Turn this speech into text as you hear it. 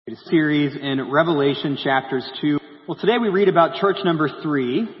A series in Revelation chapters 2. Well, today we read about church number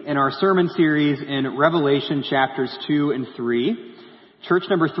 3 in our sermon series in Revelation chapters 2 and 3. Church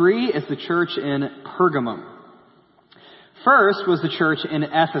number 3 is the church in Pergamum. First was the church in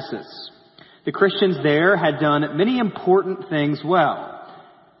Ephesus. The Christians there had done many important things well,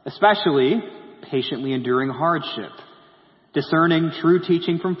 especially patiently enduring hardship, discerning true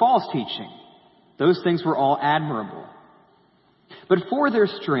teaching from false teaching. Those things were all admirable. But for their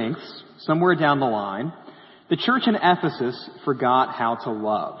strengths, somewhere down the line, the church in Ephesus forgot how to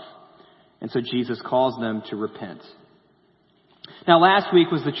love. And so Jesus calls them to repent. Now last week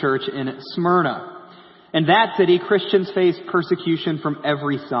was the church in Smyrna. In that city, Christians faced persecution from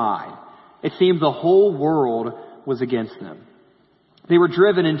every side. It seemed the whole world was against them. They were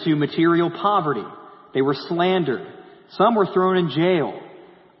driven into material poverty. They were slandered. Some were thrown in jail,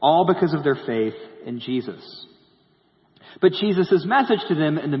 all because of their faith in Jesus. But Jesus' message to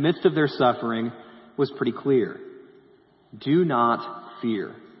them in the midst of their suffering was pretty clear. Do not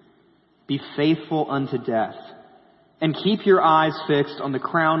fear. Be faithful unto death, and keep your eyes fixed on the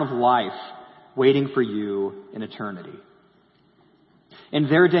crown of life waiting for you in eternity. In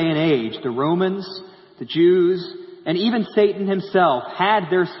their day and age, the Romans, the Jews, and even Satan himself had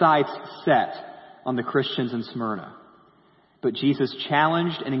their sights set on the Christians in Smyrna. But Jesus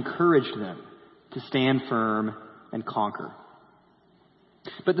challenged and encouraged them to stand firm and conquer.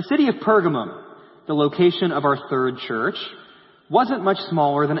 But the city of Pergamum, the location of our third church, wasn't much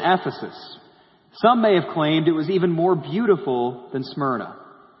smaller than Ephesus. Some may have claimed it was even more beautiful than Smyrna.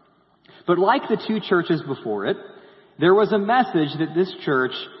 But like the two churches before it, there was a message that this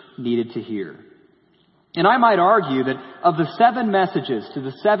church needed to hear. And I might argue that of the 7 messages to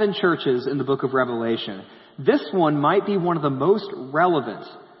the 7 churches in the book of Revelation, this one might be one of the most relevant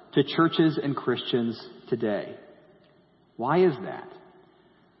to churches and Christians today. Why is that?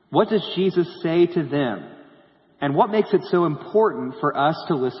 What does Jesus say to them? And what makes it so important for us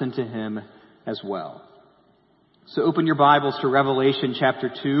to listen to him as well? So open your Bibles to Revelation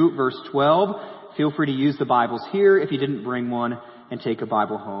chapter 2, verse 12. Feel free to use the Bibles here if you didn't bring one, and take a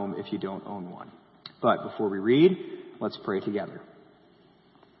Bible home if you don't own one. But before we read, let's pray together.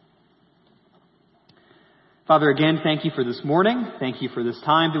 Father, again, thank you for this morning. Thank you for this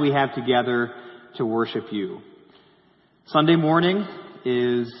time that we have together to worship you. Sunday morning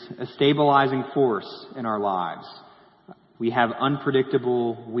is a stabilizing force in our lives. We have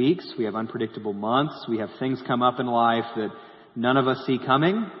unpredictable weeks. We have unpredictable months. We have things come up in life that none of us see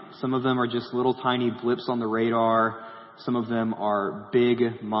coming. Some of them are just little tiny blips on the radar. Some of them are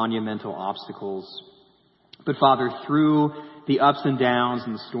big, monumental obstacles. But Father, through the ups and downs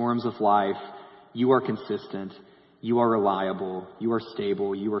and the storms of life, you are consistent. You are reliable. You are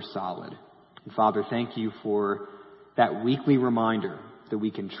stable. You are solid. And Father, thank you for that weekly reminder that we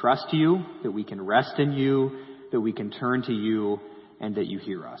can trust you, that we can rest in you, that we can turn to you, and that you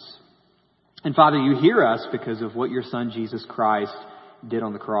hear us. And Father, you hear us because of what your Son, Jesus Christ, did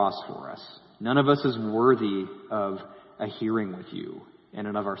on the cross for us. None of us is worthy of a hearing with you in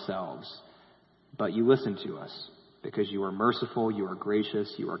and of ourselves. But you listen to us because you are merciful, you are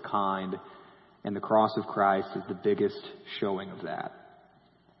gracious, you are kind, and the cross of Christ is the biggest showing of that.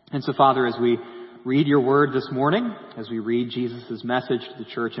 And so, Father, as we read your word this morning, as we read Jesus' message to the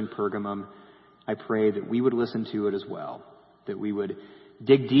church in Pergamum, I pray that we would listen to it as well, that we would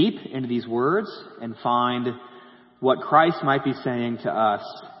dig deep into these words and find what Christ might be saying to us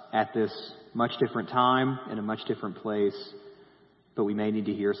at this much different time, in a much different place, but we may need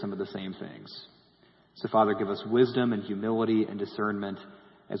to hear some of the same things. So, Father, give us wisdom and humility and discernment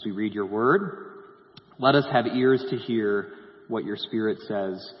as we read your word. Let us have ears to hear what your Spirit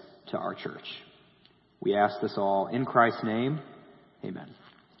says to our church. We ask this all in Christ's name. Amen.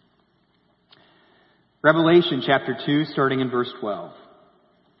 Revelation chapter 2, starting in verse 12.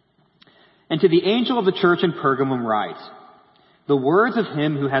 And to the angel of the church in Pergamum write, the words of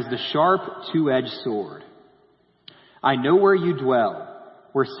him who has the sharp two-edged sword. I know where you dwell,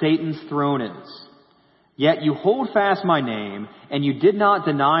 where Satan's throne is. Yet you hold fast my name, and you did not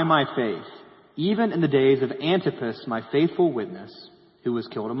deny my faith, even in the days of Antipas, my faithful witness, who was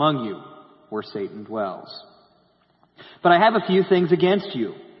killed among you, where Satan dwells. But I have a few things against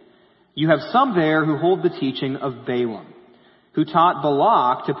you. You have some there who hold the teaching of Balaam, who taught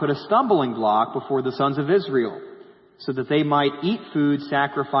Balak to put a stumbling block before the sons of Israel, so that they might eat food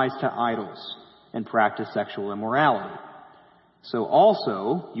sacrificed to idols and practice sexual immorality. So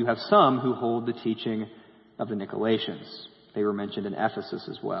also you have some who hold the teaching of the Nicolaitans. They were mentioned in Ephesus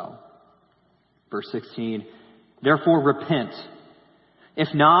as well. Verse 16, therefore repent.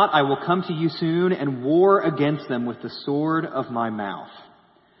 If not, I will come to you soon and war against them with the sword of my mouth.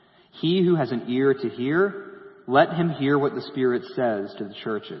 He who has an ear to hear, let him hear what the Spirit says to the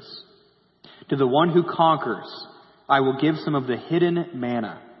churches. To the one who conquers, I will give some of the hidden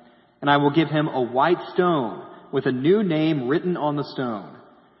manna, and I will give him a white stone with a new name written on the stone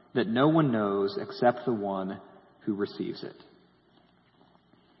that no one knows except the one who receives it.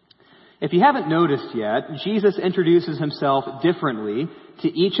 If you haven't noticed yet, Jesus introduces himself differently to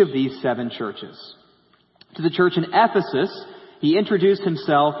each of these 7 churches. To the church in Ephesus, he introduced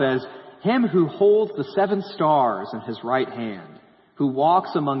himself as him who holds the 7 stars in his right hand, who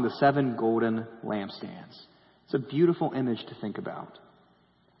walks among the 7 golden lampstands. It's a beautiful image to think about.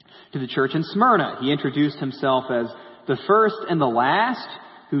 To the church in Smyrna, he introduced himself as the first and the last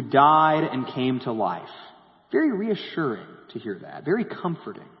who died and came to life. Very reassuring to hear that, very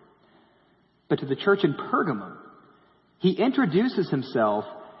comforting. But to the church in Pergamum, he introduces himself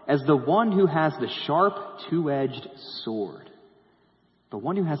as the one who has the sharp two-edged sword. The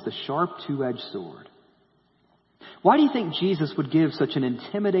one who has the sharp two-edged sword. Why do you think Jesus would give such an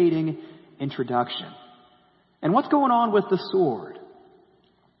intimidating introduction? And what's going on with the sword?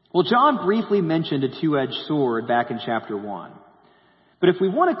 Well, John briefly mentioned a two-edged sword back in chapter 1. But if we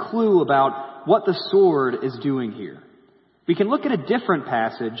want a clue about what the sword is doing here, we can look at a different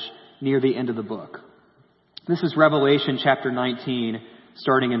passage near the end of the book. This is Revelation chapter 19,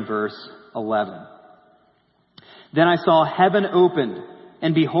 starting in verse 11. Then I saw heaven opened,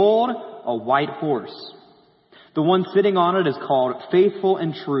 and behold, a white horse. The one sitting on it is called Faithful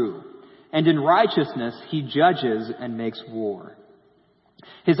and True, and in righteousness he judges and makes war.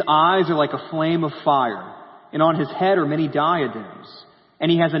 His eyes are like a flame of fire, and on his head are many diadems,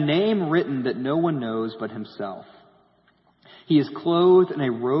 and he has a name written that no one knows but himself. He is clothed in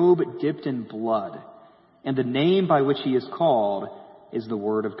a robe dipped in blood, and the name by which he is called is the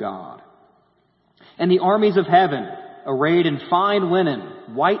Word of God. And the armies of heaven, arrayed in fine linen,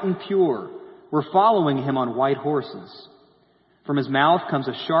 white and pure, were following him on white horses. From his mouth comes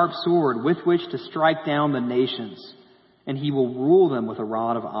a sharp sword with which to strike down the nations, and he will rule them with a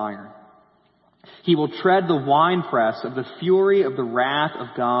rod of iron. He will tread the winepress of the fury of the wrath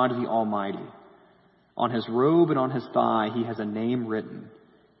of God the Almighty. On his robe and on his thigh he has a name written,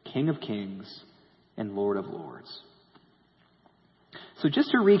 King of Kings and Lord of Lords. So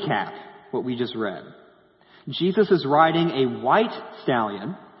just to recap what we just read, Jesus is riding a white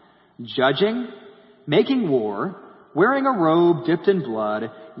stallion, judging, making war, wearing a robe dipped in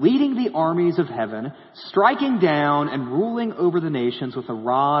blood, leading the armies of heaven, striking down and ruling over the nations with a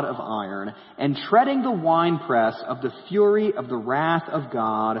rod of iron, and treading the winepress of the fury of the wrath of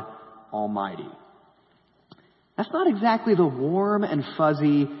God Almighty. That's not exactly the warm and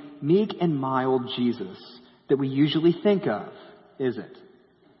fuzzy, meek and mild Jesus that we usually think of, is it?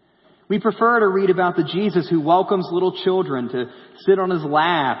 We prefer to read about the Jesus who welcomes little children to sit on his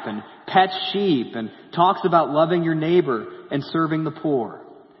lap and pets sheep and talks about loving your neighbor and serving the poor.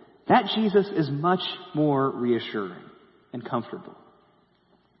 That Jesus is much more reassuring and comfortable.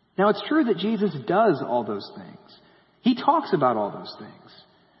 Now, it's true that Jesus does all those things. He talks about all those things.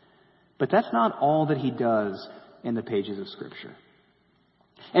 But that's not all that he does in the pages of Scripture.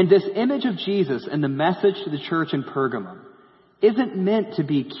 And this image of Jesus and the message to the church in Pergamum isn't meant to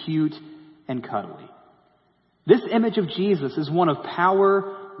be cute and cuddly. This image of Jesus is one of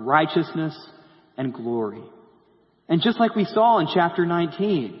power, righteousness, and glory. And just like we saw in chapter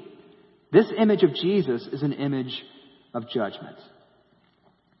 19, this image of Jesus is an image of judgment.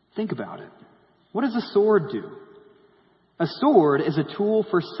 Think about it. What does a sword do? A sword is a tool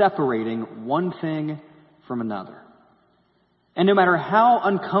for separating one thing from another. And no matter how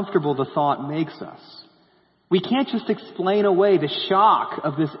uncomfortable the thought makes us, we can't just explain away the shock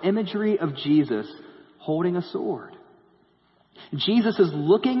of this imagery of Jesus holding a sword. Jesus is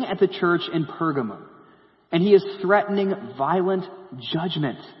looking at the church in Pergamum, and he is threatening violent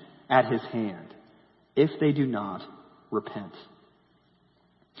judgment at his hand if they do not repent.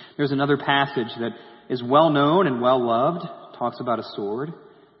 There's another passage that is well known and well loved, talks about a sword.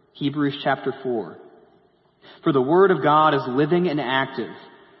 Hebrews chapter 4. For the word of God is living and active,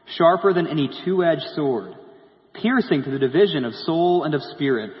 sharper than any two-edged sword, piercing to the division of soul and of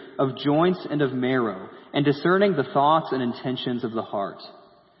spirit, of joints and of marrow, and discerning the thoughts and intentions of the heart.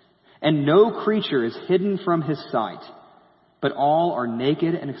 And no creature is hidden from his sight, but all are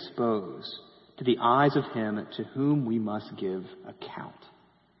naked and exposed to the eyes of him to whom we must give account.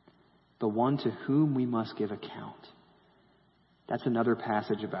 The one to whom we must give account. That's another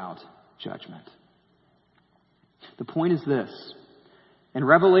passage about judgment. The point is this. In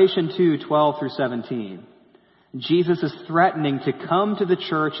Revelation 2:12 through 17, Jesus is threatening to come to the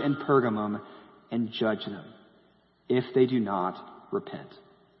church in Pergamum and judge them if they do not repent.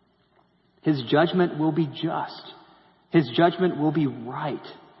 His judgment will be just. His judgment will be right.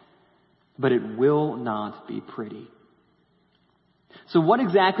 But it will not be pretty. So what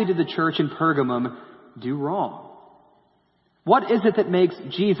exactly did the church in Pergamum do wrong? What is it that makes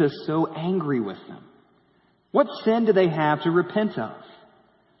Jesus so angry with them? What sin do they have to repent of?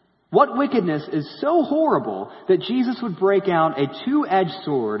 What wickedness is so horrible that Jesus would break out a two-edged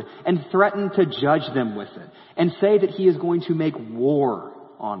sword and threaten to judge them with it and say that he is going to make war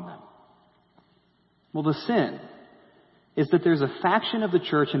on them? Well, the sin is that there's a faction of the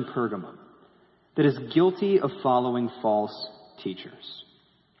church in Pergamum that is guilty of following false teachers.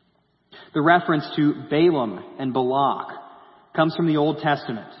 The reference to Balaam and Balak comes from the Old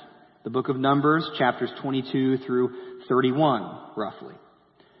Testament, the book of Numbers, chapters 22 through 31, roughly.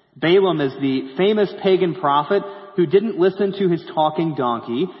 Balaam is the famous pagan prophet who didn't listen to his talking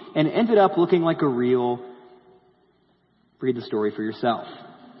donkey and ended up looking like a real... Read the story for yourself.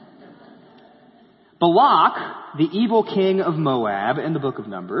 Balak, the evil king of Moab in the book of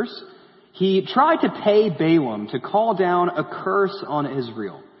Numbers, he tried to pay Balaam to call down a curse on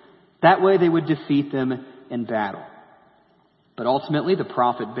Israel. That way they would defeat them in battle. But ultimately, the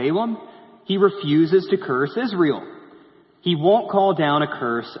prophet Balaam, he refuses to curse Israel. He won't call down a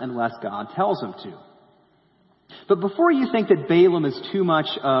curse unless God tells him to. But before you think that Balaam is too much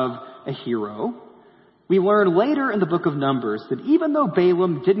of a hero, we learn later in the book of Numbers that even though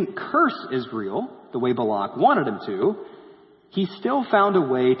Balaam didn't curse Israel the way Balak wanted him to, he still found a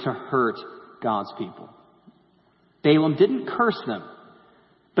way to hurt God's people. Balaam didn't curse them,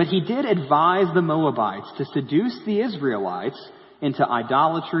 but he did advise the Moabites to seduce the Israelites into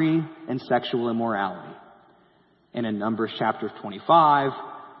idolatry and sexual immorality. And in Numbers chapter 25,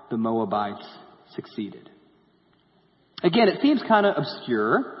 the Moabites succeeded. Again, it seems kind of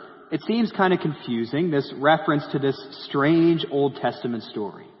obscure. It seems kind of confusing, this reference to this strange Old Testament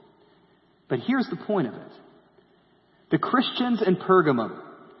story. But here's the point of it. The Christians in Pergamum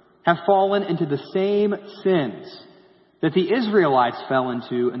have fallen into the same sins that the Israelites fell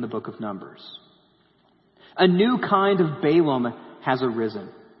into in the book of Numbers. A new kind of Balaam has arisen.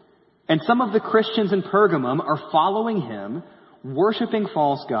 And some of the Christians in Pergamum are following him, worshiping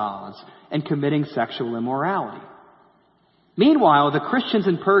false gods, and committing sexual immorality. Meanwhile, the Christians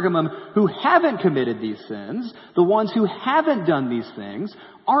in Pergamum who haven't committed these sins, the ones who haven't done these things,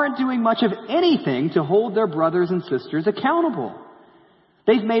 aren't doing much of anything to hold their brothers and sisters accountable.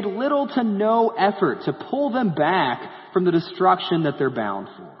 They've made little to no effort to pull them back from the destruction that they're bound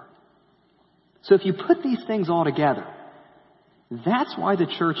for. So if you put these things all together, that's why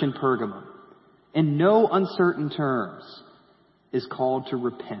the church in Pergamum, in no uncertain terms, is called to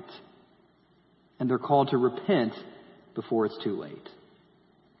repent. And they're called to repent before it's too late.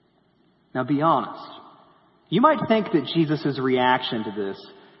 Now be honest. You might think that Jesus' reaction to this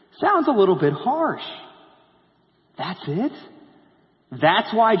sounds a little bit harsh. That's it?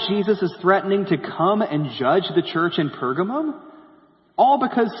 That's why Jesus is threatening to come and judge the church in Pergamum? All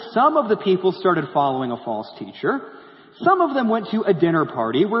because some of the people started following a false teacher. Some of them went to a dinner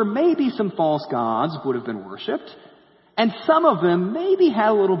party where maybe some false gods would have been worshipped. And some of them maybe had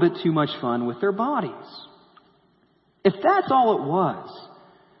a little bit too much fun with their bodies. If that's all it was,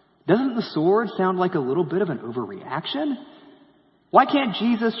 doesn't the sword sound like a little bit of an overreaction? Why can't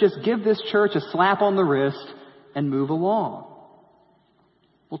Jesus just give this church a slap on the wrist and move along?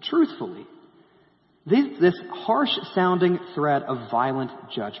 Well, truthfully, this harsh-sounding threat of violent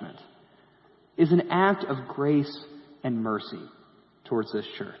judgment is an act of grace and mercy towards this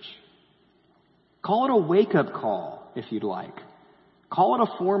church. Call it a wake-up call, if you'd like. Call it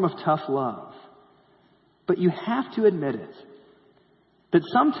a form of tough love. But you have to admit it, that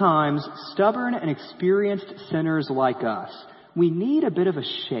sometimes stubborn and experienced sinners like us, we need a bit of a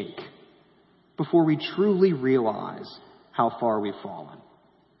shake before we truly realize how far we've fallen.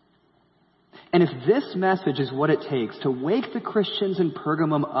 And if this message is what it takes to wake the Christians in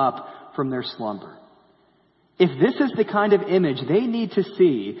Pergamum up from their slumber, if this is the kind of image they need to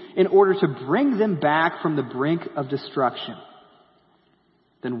see in order to bring them back from the brink of destruction,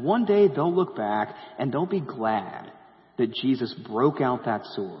 then one day they'll look back and they'll be glad that Jesus broke out that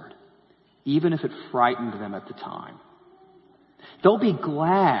sword, even if it frightened them at the time. They'll be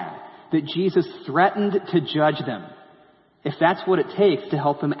glad that Jesus threatened to judge them, if that's what it takes to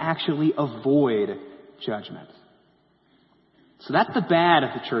help them actually avoid judgment. So that's the bad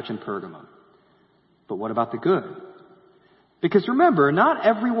of the church in Pergamum. But what about the good? Because remember, not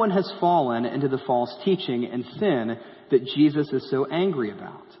everyone has fallen into the false teaching and sin that Jesus is so angry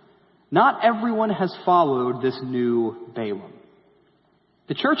about. Not everyone has followed this new Balaam.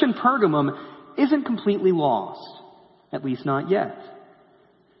 The church in Pergamum isn't completely lost, at least not yet.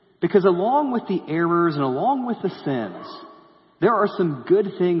 Because along with the errors and along with the sins, there are some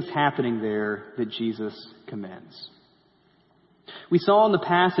good things happening there that Jesus commends. We saw in the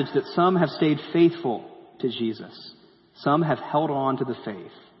passage that some have stayed faithful to Jesus. Some have held on to the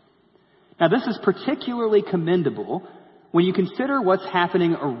faith. Now, this is particularly commendable when you consider what's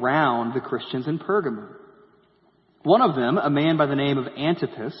happening around the Christians in Pergamum. One of them, a man by the name of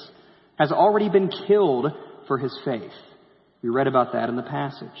Antipas, has already been killed for his faith. We read about that in the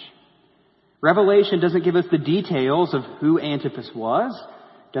passage. Revelation doesn't give us the details of who Antipas was,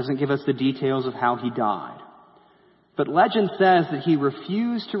 doesn't give us the details of how he died. But legend says that he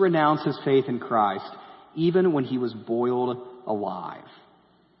refused to renounce his faith in Christ even when he was boiled alive.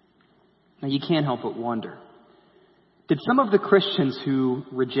 Now you can't help but wonder, did some of the Christians who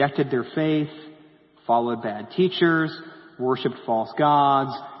rejected their faith, followed bad teachers, worshiped false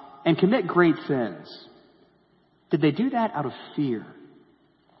gods, and commit great sins, did they do that out of fear?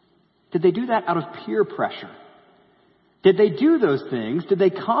 Did they do that out of peer pressure? Did they do those things? Did they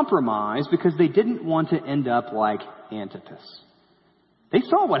compromise because they didn't want to end up like Antipas? They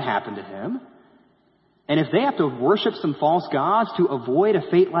saw what happened to him. And if they have to worship some false gods to avoid a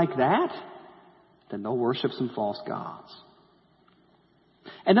fate like that, then they'll worship some false gods.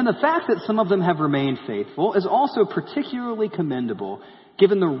 And then the fact that some of them have remained faithful is also particularly commendable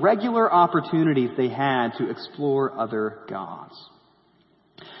given the regular opportunities they had to explore other gods.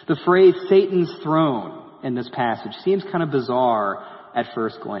 The phrase Satan's throne in this passage seems kind of bizarre at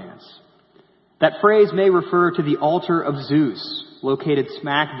first glance. That phrase may refer to the altar of Zeus, located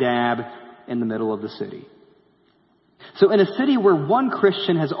smack dab in the middle of the city. So in a city where one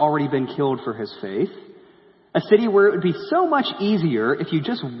Christian has already been killed for his faith, a city where it would be so much easier if you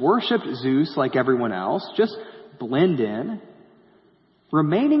just worshiped Zeus like everyone else, just blend in,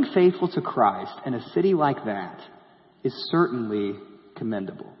 remaining faithful to Christ in a city like that is certainly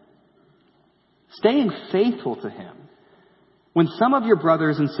commendable. Staying faithful to him when some of your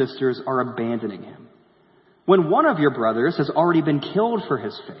brothers and sisters are abandoning him, when one of your brothers has already been killed for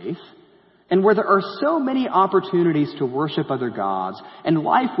his faith, and where there are so many opportunities to worship other gods, and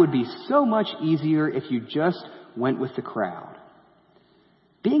life would be so much easier if you just went with the crowd.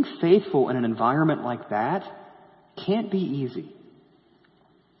 Being faithful in an environment like that can't be easy.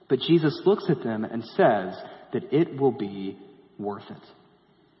 But Jesus looks at them and says that it will be worth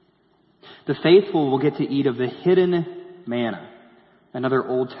it. The faithful will get to eat of the hidden manna, another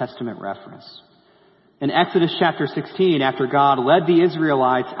Old Testament reference. In Exodus chapter 16, after God led the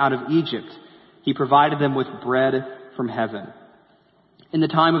Israelites out of Egypt, he provided them with bread from heaven. In the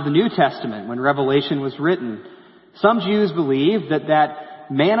time of the New Testament, when Revelation was written, some Jews believed that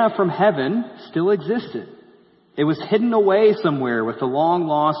manna from heaven still existed. It was hidden away somewhere with the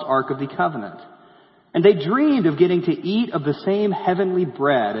long-lost Ark of the Covenant. And they dreamed of getting to eat of the same heavenly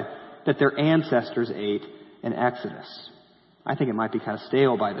bread that their ancestors ate in Exodus. I think it might be kind of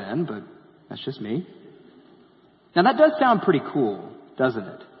stale by then, but that's just me. Now that does sound pretty cool, doesn't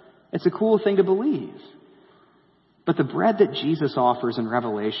it? It's a cool thing to believe. But the bread that Jesus offers in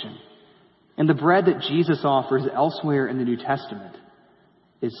Revelation and the bread that Jesus offers elsewhere in the New Testament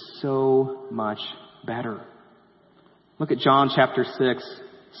is so much better. Look at John chapter 6,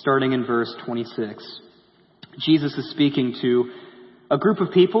 starting in verse 26. Jesus is speaking to a group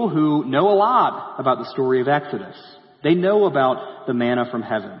of people who know a lot about the story of Exodus. They know about the manna from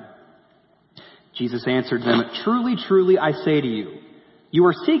heaven. Jesus answered them, "Truly, truly, I say to you, you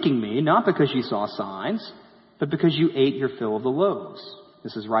are seeking me not because you saw signs, but because you ate your fill of the loaves."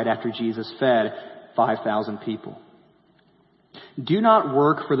 This is right after Jesus fed 5,000 people. "Do not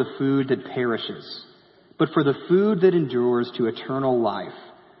work for the food that perishes, but for the food that endures to eternal life,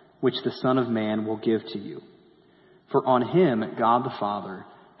 which the Son of Man will give to you. For on him God the Father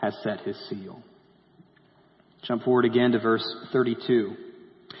has set his seal." Jump forward again to verse 32.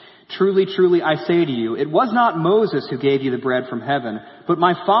 "Truly, truly, I say to you, it was not Moses who gave you the bread from heaven, but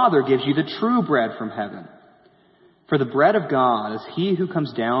my Father gives you the true bread from heaven. For the bread of God is he who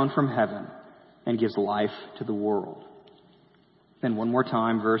comes down from heaven and gives life to the world." Then one more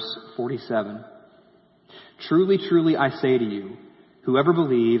time, verse 47. "Truly, truly, I say to you, whoever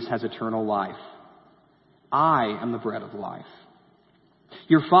believes has eternal life. I am the bread of life.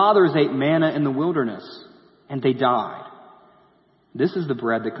 Your fathers ate manna in the wilderness, and they died. This is the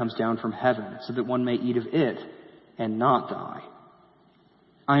bread that comes down from heaven, so that one may eat of it and not die.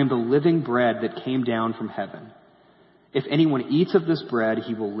 I am the living bread that came down from heaven. If anyone eats of this bread,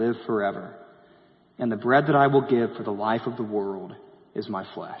 he will live forever. And the bread that I will give for the life of the world is my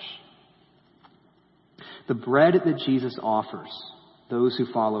flesh." The bread that Jesus offers those who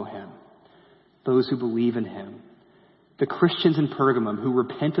follow him, those who believe in him, the Christians in Pergamum who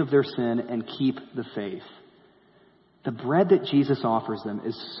repent of their sin and keep the faith. The bread that Jesus offers them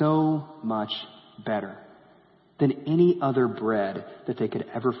is so much better than any other bread that they could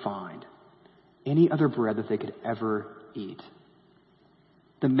ever find, any other bread that they could ever eat.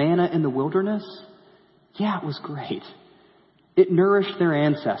 The manna in the wilderness, yeah, it was great. It nourished their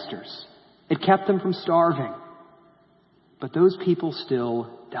ancestors. It kept them from starving. But those people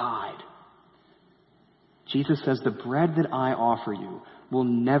still died. Jesus says, the bread that I offer you will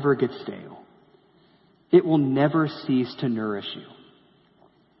never get stale. It will never cease to nourish you.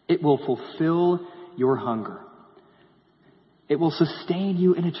 It will fulfill your hunger. It will sustain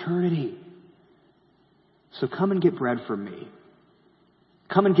you in eternity. So come and get bread from me.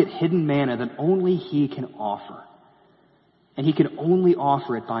 Come and get hidden manna that only He can offer. And He can only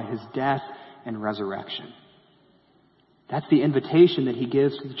offer it by His death and resurrection. That's the invitation that He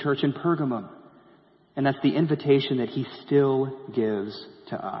gives to the church in Pergamum. And that's the invitation that He still gives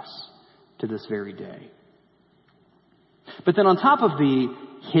to us to this very day. But then on top of the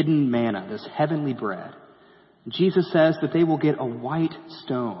hidden manna, this heavenly bread, Jesus says that they will get a white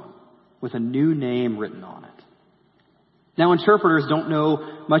stone with a new name written on it. Now, interpreters don't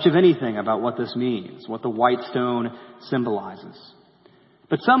know much of anything about what this means, what the white stone symbolizes.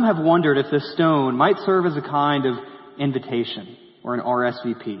 But some have wondered if this stone might serve as a kind of invitation or an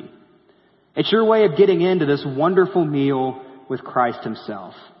RSVP. It's your way of getting into this wonderful meal with Christ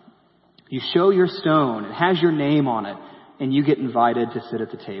Himself. You show your stone, it has your name on it, and you get invited to sit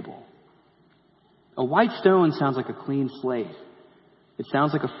at the table. A white stone sounds like a clean slate. It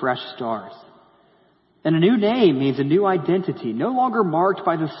sounds like a fresh start. And a new name means a new identity, no longer marked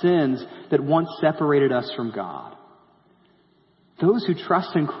by the sins that once separated us from God. Those who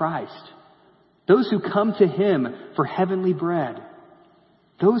trust in Christ, those who come to Him for heavenly bread,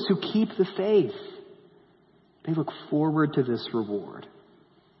 those who keep the faith, they look forward to this reward.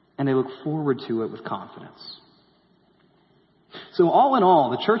 And they look forward to it with confidence. So all in all,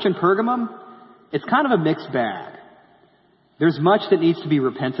 the church in Pergamum, it's kind of a mixed bag. There's much that needs to be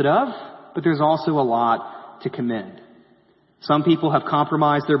repented of, but there's also a lot to commend. Some people have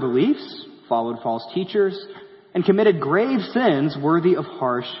compromised their beliefs, followed false teachers, and committed grave sins worthy of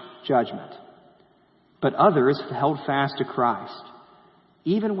harsh judgment. But others have held fast to Christ,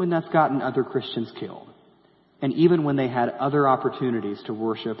 even when that's gotten other Christians killed, and even when they had other opportunities to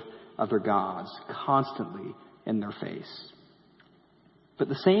worship other gods constantly in their face. But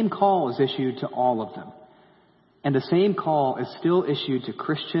the same call is issued to all of them. And the same call is still issued to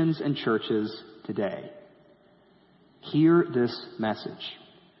Christians and churches today. Hear this message.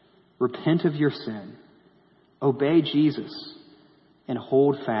 Repent of your sin. Obey Jesus. And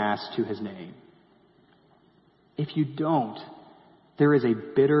hold fast to His name. If you don't, there is a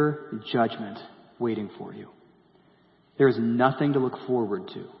bitter judgment waiting for you. There is nothing to look forward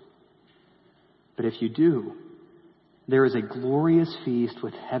to. But if you do, there is a glorious feast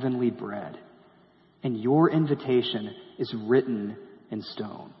with heavenly bread. And your invitation is written in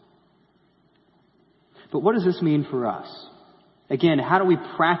stone. But what does this mean for us? Again, how do we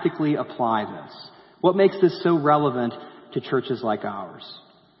practically apply this? What makes this so relevant to churches like ours?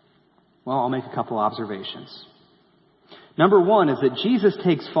 Well, I'll make a couple observations. Number one is that Jesus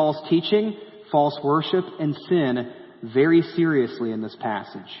takes false teaching, false worship, and sin very seriously in this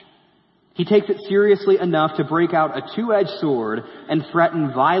passage. He takes it seriously enough to break out a two-edged sword and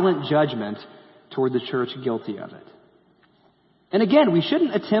threaten violent judgment toward the church guilty of it. And again, we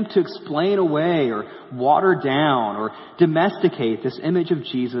shouldn't attempt to explain away or water down or domesticate this image of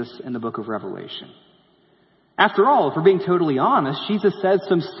Jesus in the book of Revelation. After all, if we're being totally honest, Jesus says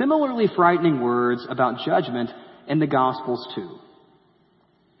some similarly frightening words about judgment in the Gospels too.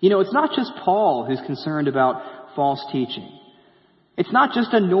 You know, it's not just Paul who's concerned about false teaching. It's not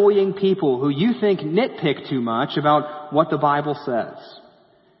just annoying people who you think nitpick too much about what the Bible says.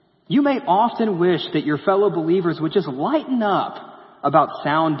 You may often wish that your fellow believers would just lighten up about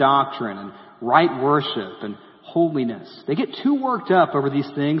sound doctrine and right worship and holiness. They get too worked up over these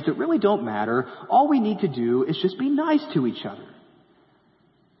things that really don't matter. All we need to do is just be nice to each other.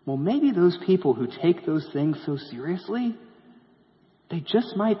 Well, maybe those people who take those things so seriously, they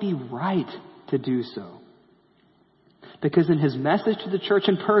just might be right to do so. Because in His message to the church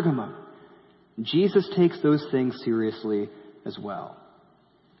in Pergamum, Jesus takes those things seriously as well.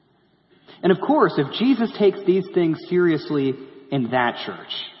 And of course, if Jesus takes these things seriously in that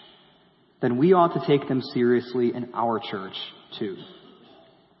church, then we ought to take them seriously in our church too.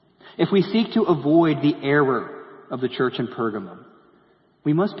 If we seek to avoid the error of the church in Pergamum,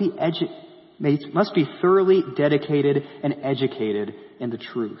 we must be thoroughly dedicated and educated in the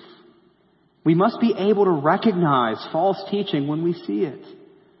truth. We must be able to recognize false teaching when we see it.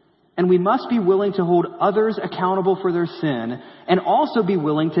 And we must be willing to hold others accountable for their sin and also be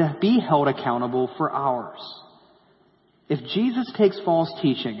willing to be held accountable for ours. If Jesus takes false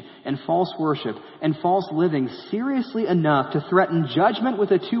teaching and false worship and false living seriously enough to threaten judgment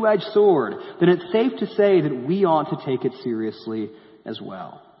with a two-edged sword, then it's safe to say that we ought to take it seriously as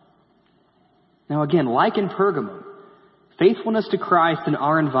well. Now again, like in Pergamum, faithfulness to Christ in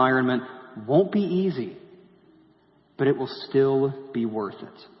our environment won't be easy, but it will still be worth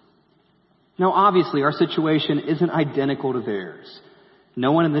it. Now obviously our situation isn't identical to theirs.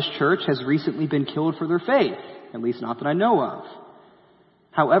 No one in this church has recently been killed for their faith, at least not that I know of.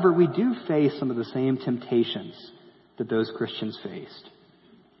 However, we do face some of the same temptations that those Christians faced.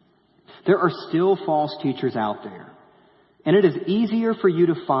 There are still false teachers out there, and it is easier for you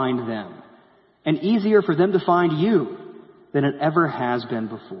to find them, and easier for them to find you than it ever has been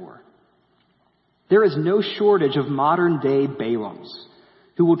before. There is no shortage of modern-day Balaams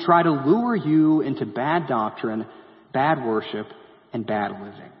who will try to lure you into bad doctrine, bad worship, and bad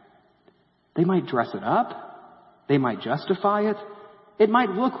living. They might dress it up. They might justify it. It might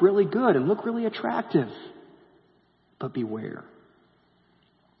look really good and look really attractive. But beware.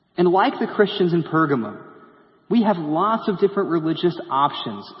 And like the Christians in Pergamum, we have lots of different religious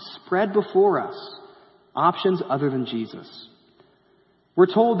options spread before us, options other than Jesus.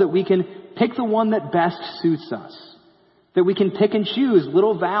 We're told that we can pick the one that best suits us, that we can pick and choose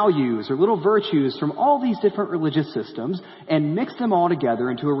little values or little virtues from all these different religious systems and mix them all together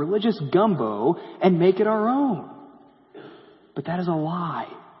into a religious gumbo and make it our own. But that is a lie.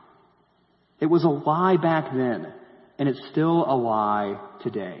 It was a lie back then, and it's still a lie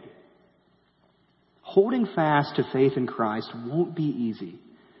today. Holding fast to faith in Christ won't be easy.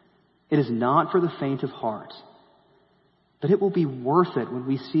 It is not for the faint of heart. But it will be worth it when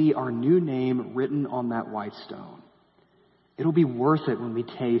we see our new name written on that white stone. It'll be worth it when we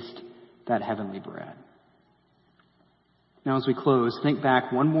taste that heavenly bread. Now as we close, think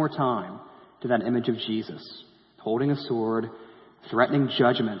back one more time to that image of Jesus, holding a sword, threatening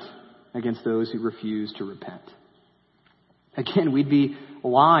judgment against those who refuse to repent. Again, we'd be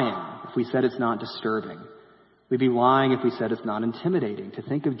lying if we said it's not disturbing. We'd be lying if we said it's not intimidating to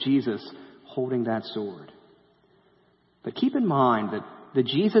think of Jesus holding that sword. But keep in mind that the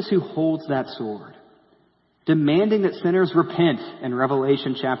Jesus who holds that sword, demanding that sinners repent in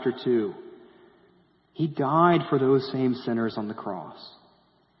Revelation chapter 2, he died for those same sinners on the cross.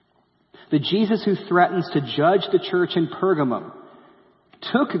 The Jesus who threatens to judge the church in Pergamum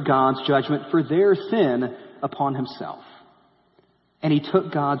took God's judgment for their sin upon himself. And he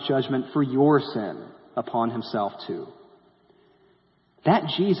took God's judgment for your sin upon himself too.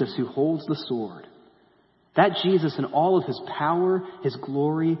 That Jesus who holds the sword, that Jesus in all of his power, his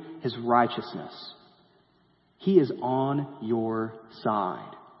glory, his righteousness, he is on your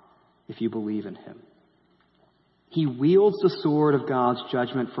side if you believe in him. He wields the sword of God's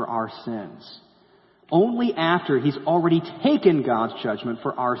judgment for our sins only after he's already taken God's judgment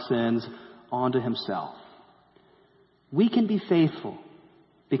for our sins onto himself. We can be faithful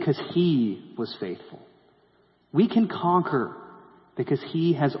because he was faithful. We can conquer because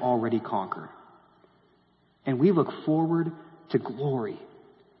he has already conquered. And we look forward to glory.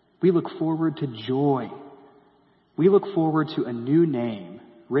 We look forward to joy. We look forward to a new name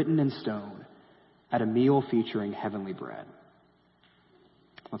written in stone at a meal featuring heavenly bread.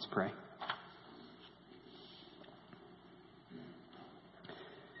 Let's pray.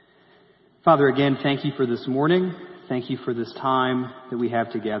 Father, again, thank you for this morning. Thank you for this time that we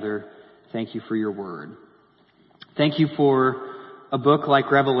have together. Thank you for your word. Thank you for a book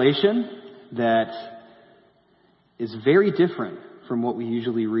like Revelation that is very different from what we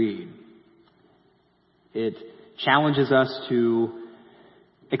usually read. It challenges us to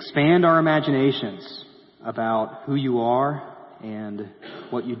expand our imaginations about who you are and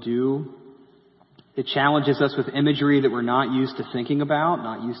what you do. It challenges us with imagery that we're not used to thinking about,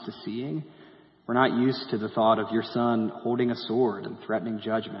 not used to seeing. We're not used to the thought of your son holding a sword and threatening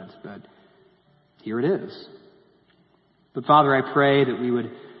judgment, but here it is. But Father, I pray that we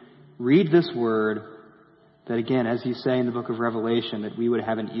would read this word, that again, as you say in the book of Revelation, that we would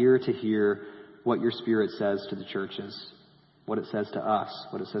have an ear to hear what your Spirit says to the churches, what it says to us,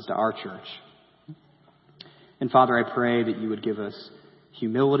 what it says to our church. And Father, I pray that you would give us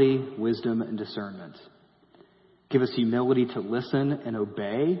humility, wisdom, and discernment. Give us humility to listen and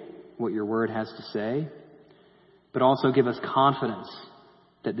obey what your word has to say, but also give us confidence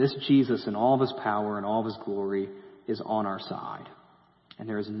that this Jesus in all of his power and all of his glory is on our side. And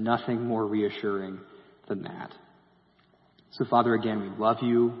there is nothing more reassuring than that. So, Father, again, we love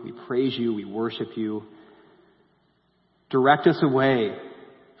you, we praise you, we worship you. Direct us away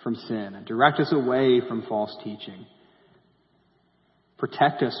from sin and direct us away from false teaching.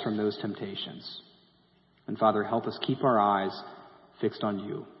 Protect us from those temptations. And Father, help us keep our eyes fixed on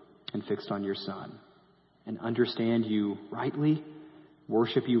you and fixed on your Son and understand you rightly,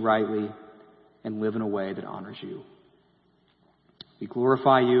 worship you rightly, and live in a way that honors you. We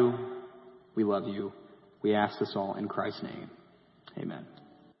glorify you. We love you. We ask this all in Christ's name. Amen.